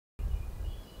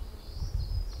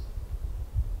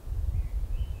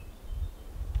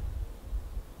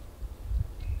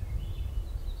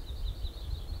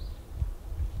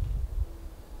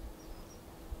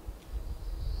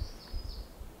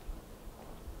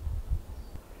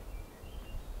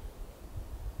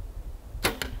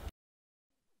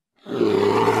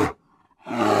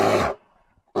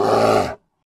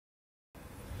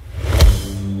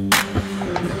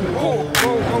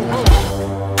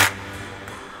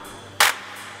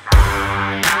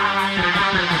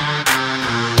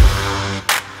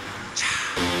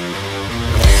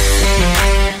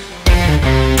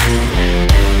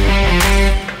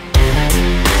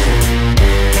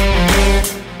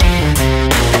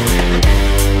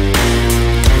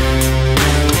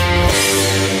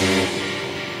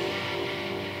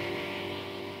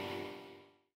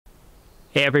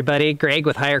Hey everybody, Greg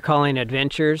with Higher Calling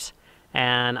Adventures,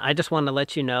 and I just want to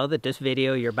let you know that this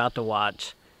video you're about to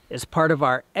watch is part of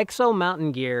our EXO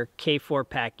Mountain Gear K4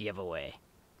 Pack Giveaway.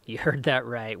 You heard that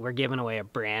right, we're giving away a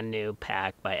brand new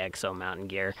pack by EXO Mountain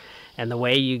Gear, and the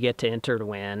way you get to enter to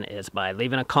win is by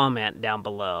leaving a comment down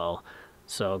below.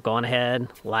 So go on ahead,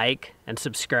 like, and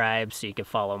subscribe so you can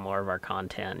follow more of our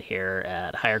content here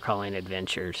at Higher Calling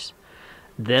Adventures.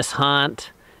 This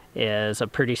hunt is a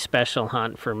pretty special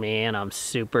hunt for me, and I'm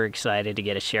super excited to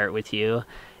get to share it with you.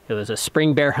 It was a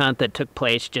spring bear hunt that took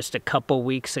place just a couple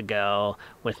weeks ago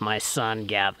with my son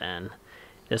Gavin.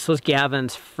 This was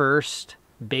Gavin's first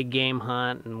big game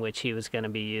hunt in which he was going to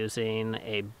be using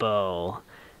a bow,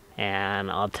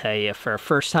 and I'll tell you, for a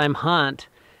first time hunt,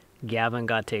 Gavin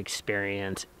got to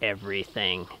experience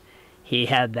everything. He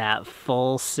had that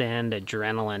full send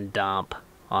adrenaline dump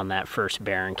on that first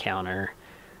bear encounter.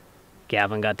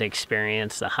 Gavin got to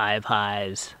experience the high of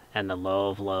highs and the low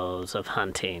of lows of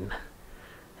hunting,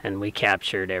 and we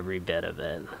captured every bit of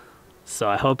it. So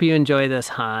I hope you enjoy this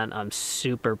hunt. I'm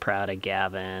super proud of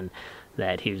Gavin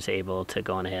that he was able to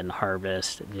go ahead and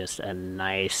harvest just a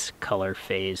nice color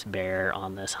phase bear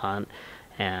on this hunt,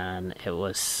 and it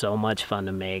was so much fun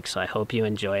to make. So I hope you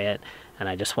enjoy it, and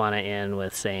I just want to end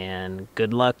with saying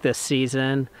good luck this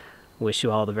season. Wish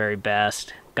you all the very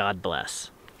best. God bless.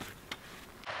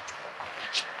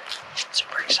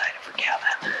 Super excited for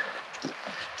Gavin.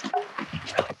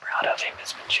 Really proud of him.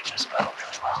 He's been shooting his bow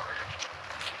really well.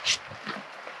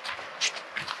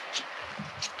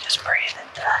 Just praying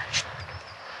that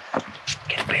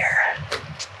get a bear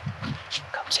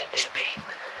comes into the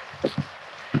bait.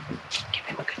 Give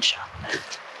him a good shot.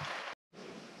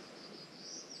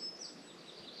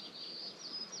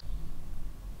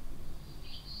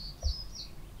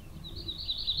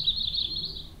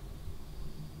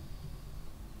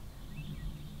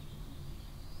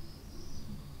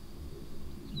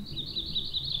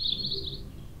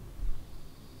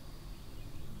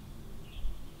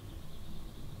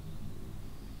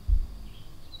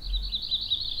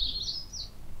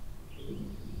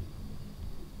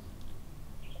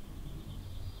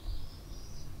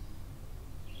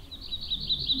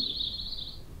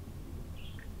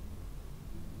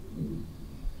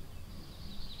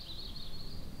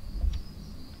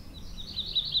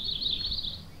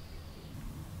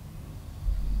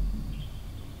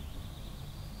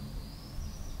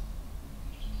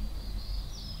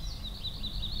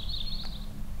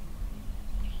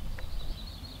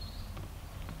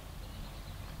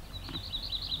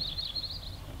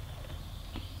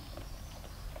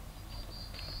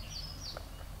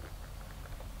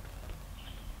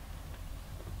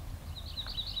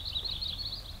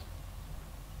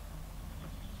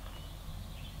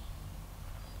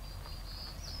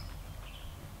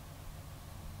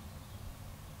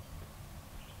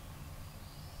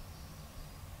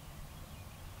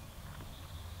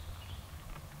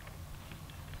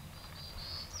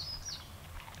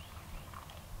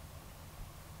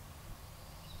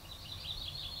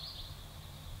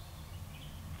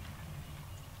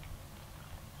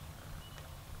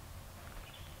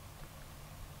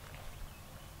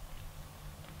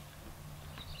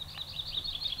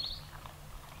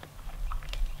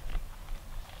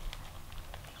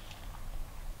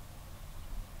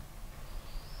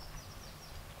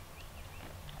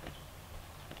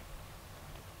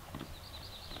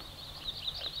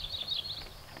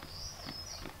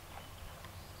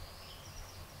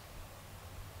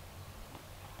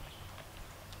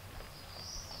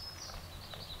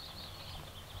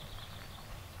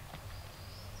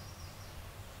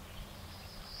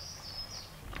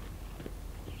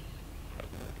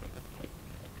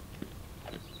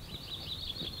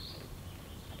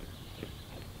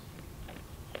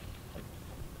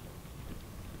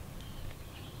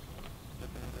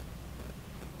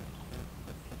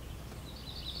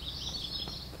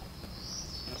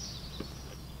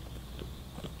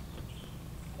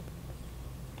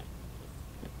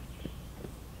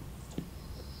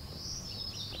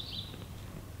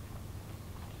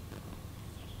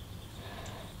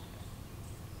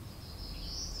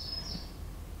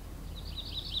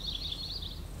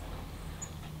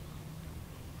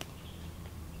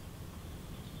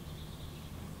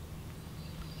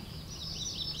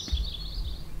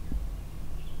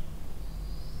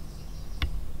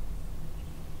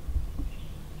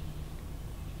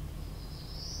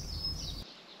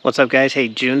 What's up, guys? Hey,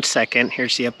 June 2nd,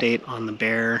 here's the update on the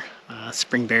bear,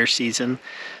 spring bear season.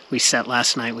 We set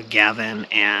last night with Gavin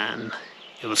and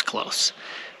it was close.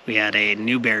 We had a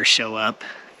new bear show up.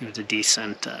 It was a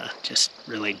decent, just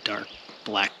really dark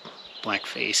black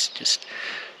face, just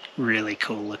really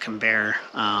cool looking bear.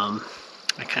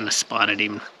 I kind of spotted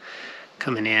him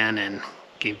coming in and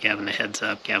gave Gavin a heads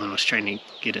up. Gavin was trying to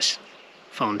get his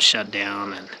phone shut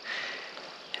down,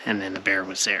 and then the bear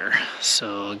was there.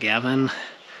 So Gavin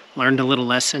learned a little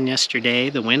lesson yesterday.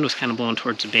 The wind was kind of blowing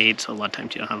towards the bait, so a lot of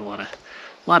times you don't have a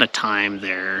lot of time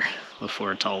there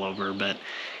before it's all over. But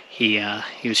he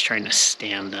was trying to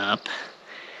stand up,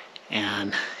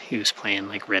 and he was playing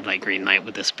like red light, green light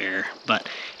with this bear. But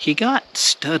he got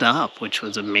stood up, which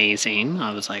was amazing.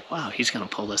 I was like, wow, he's gonna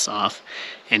pull this off.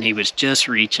 And he was just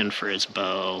reaching for his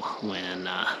bow when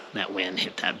that wind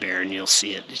hit that bear, and you'll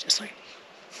see it. It's just like,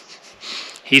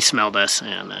 he smelled us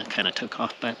and kind of took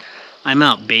off. But I'm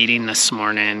out baiting this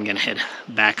morning, gonna head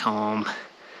back home.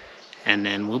 And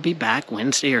then we'll be back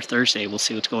Wednesday or Thursday. We'll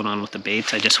see what's going on with the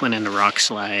baits. I just went into Rock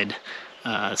Slide.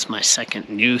 It's my second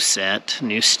new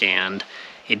stand.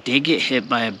 It did get hit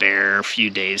by a bear a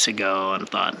few days ago, and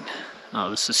thought,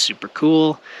 oh, this is super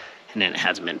cool. And then it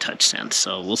hasn't been touched since,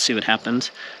 so we'll see what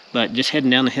happens. But just heading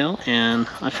down the hill, and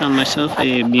I found myself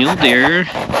a mule deer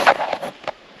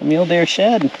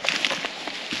shed.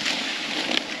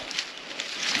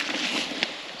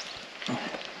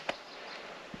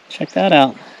 Check that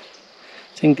out.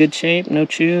 It's in good shape, no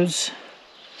chews.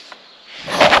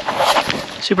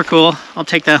 Super cool. I'll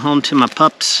take that home to my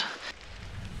pups.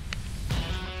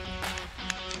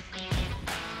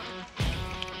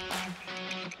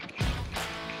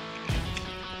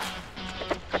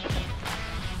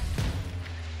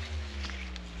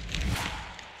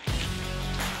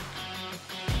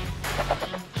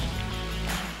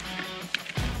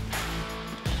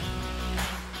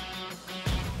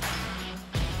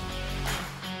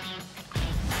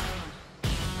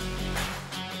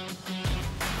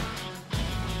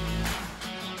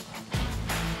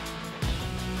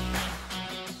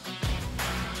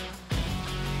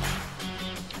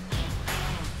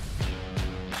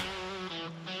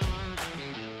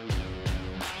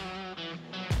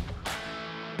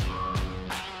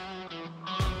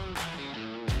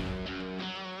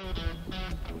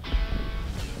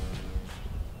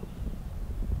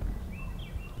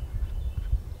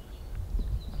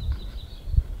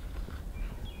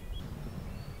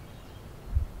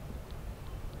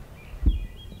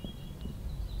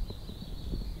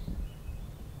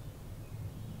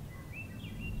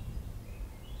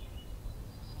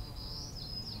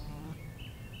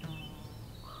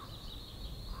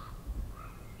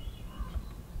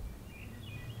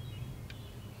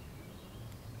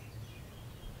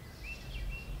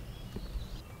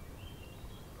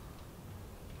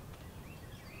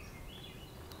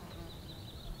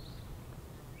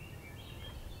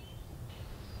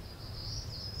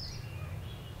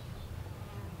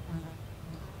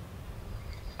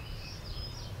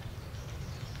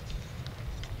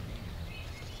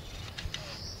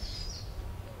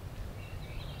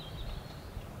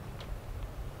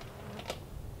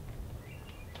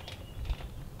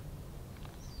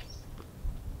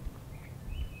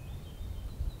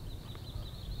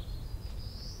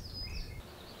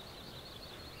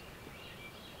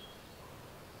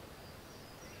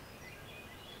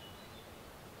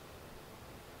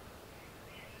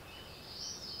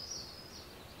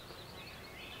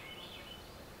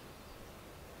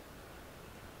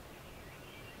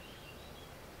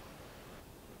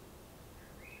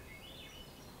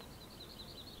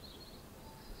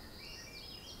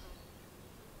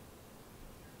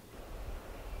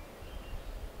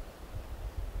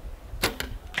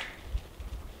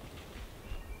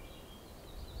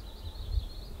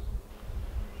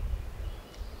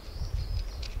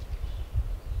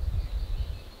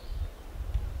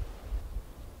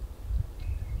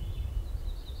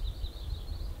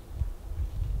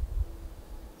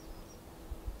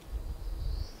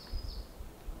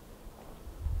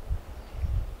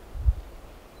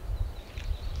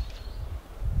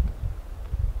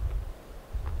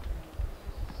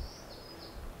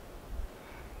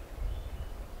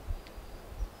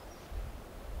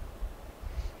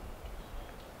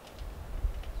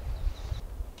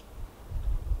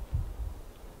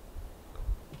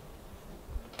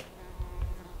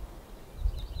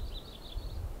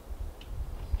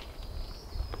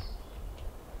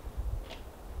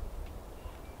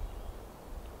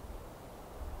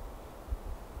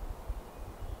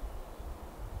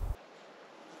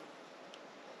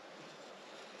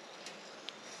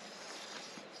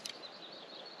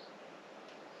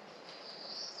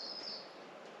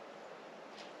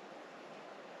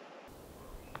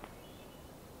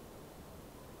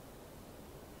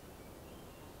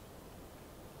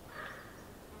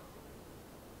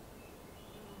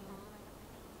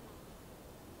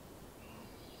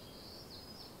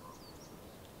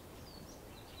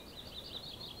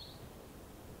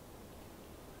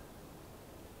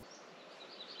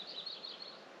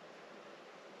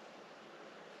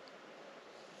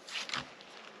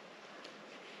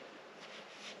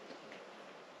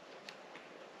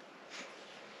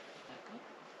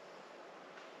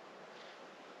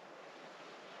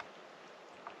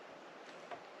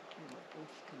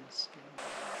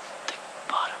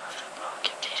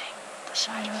 the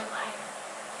side of my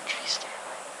tree stand.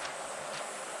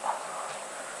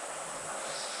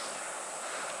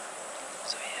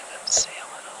 So we ended up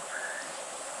sailing over.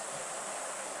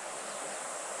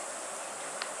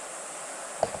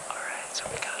 Alright, so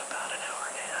we got about an hour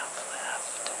and a half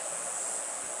left.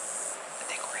 I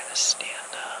think we're gonna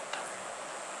stand up.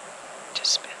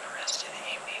 Just spend the rest of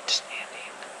the evening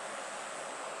standing.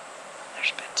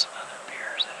 There's been some other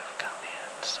bears that have come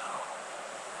in, so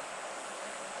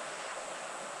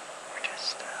we're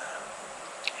just,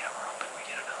 yeah, we're hoping we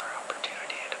get another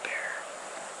opportunity at a bear.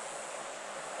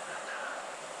 And,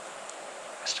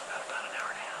 we still got about an hour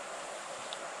and a half.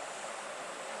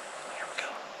 Here we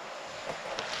go.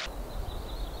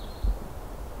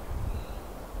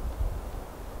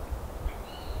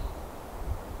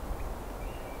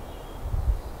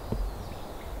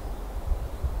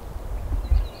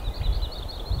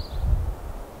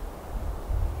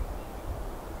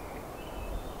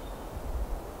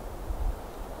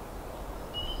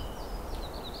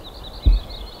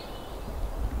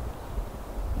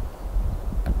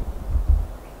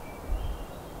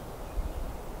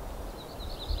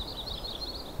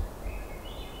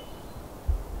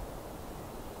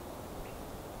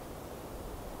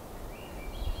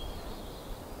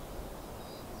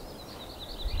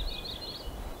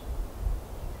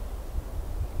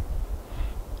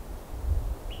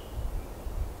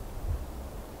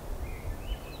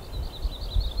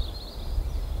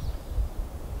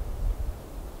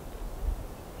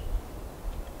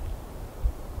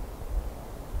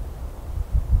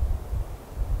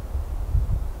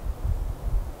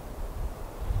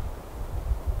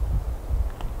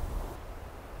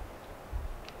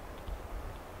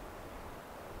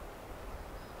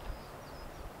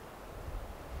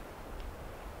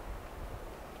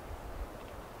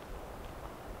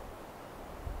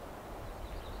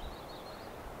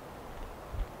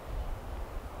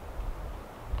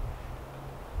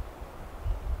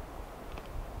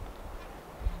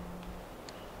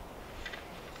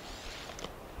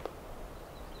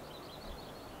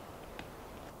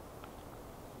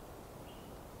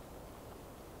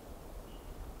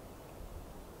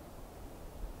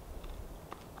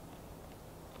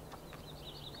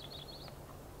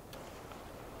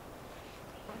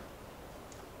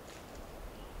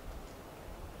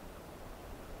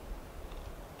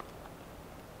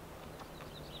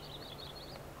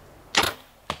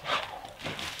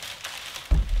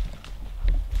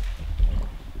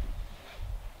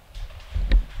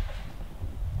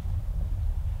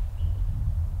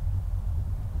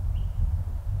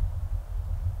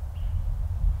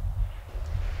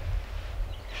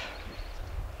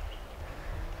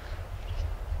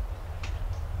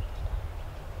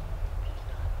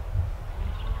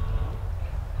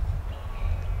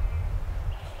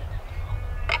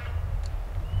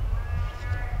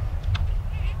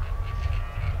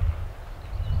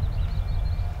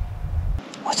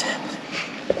 What's happening?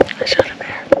 I shot a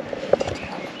bear. Did you?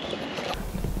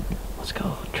 Let's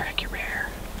go track your bear.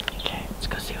 Okay, let's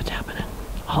go see what's happening.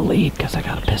 I'll lead because I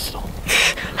got a pistol.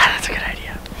 That's a good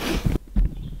idea.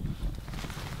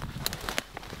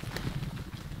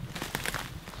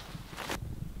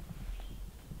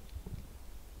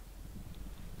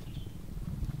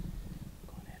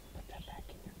 Go ahead and put that back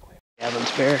in your quiver.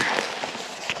 Gavin's bear.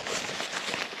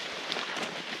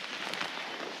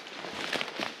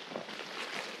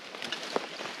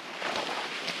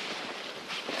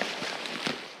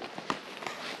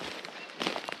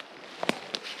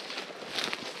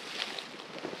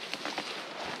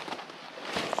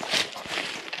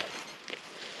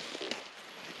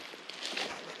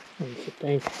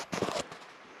 Thanks.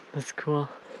 That's cool.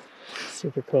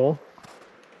 Super cool.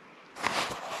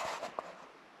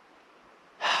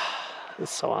 This is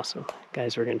so awesome.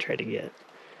 Guys, we're gonna try to get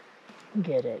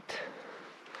it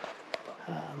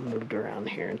moved around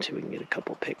here until we can get a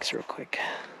couple pics real quick.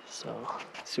 So,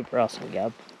 super awesome,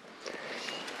 Gab.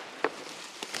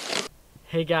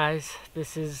 Hey guys,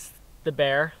 this is the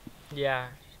bear. Yeah.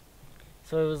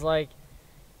 So it was like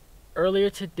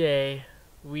earlier today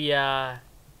we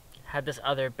had this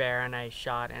other bear and I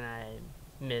shot and I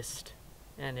missed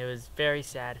and it was very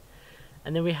sad.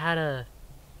 And then we had a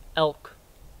elk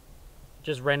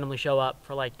just randomly show up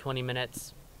for like 20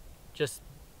 minutes just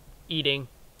eating.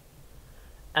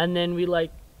 And then we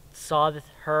like saw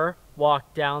her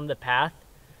walk down the path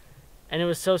and it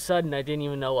was so sudden I didn't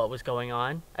even know what was going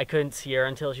on. I couldn't see her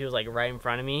until she was like right in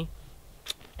front of me.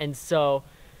 And so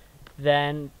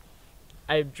then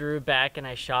I drew back and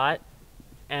I shot.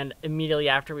 And immediately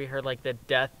after we heard like the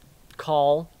death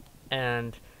call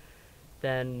and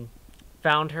then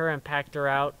found her and packed her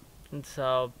out. And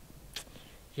so,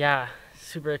 yeah,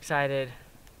 super excited.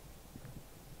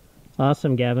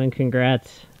 Awesome, Gavin.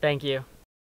 Congrats. Thank you.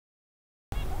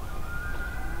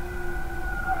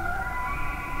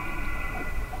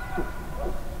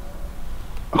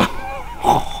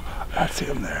 That's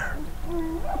him there.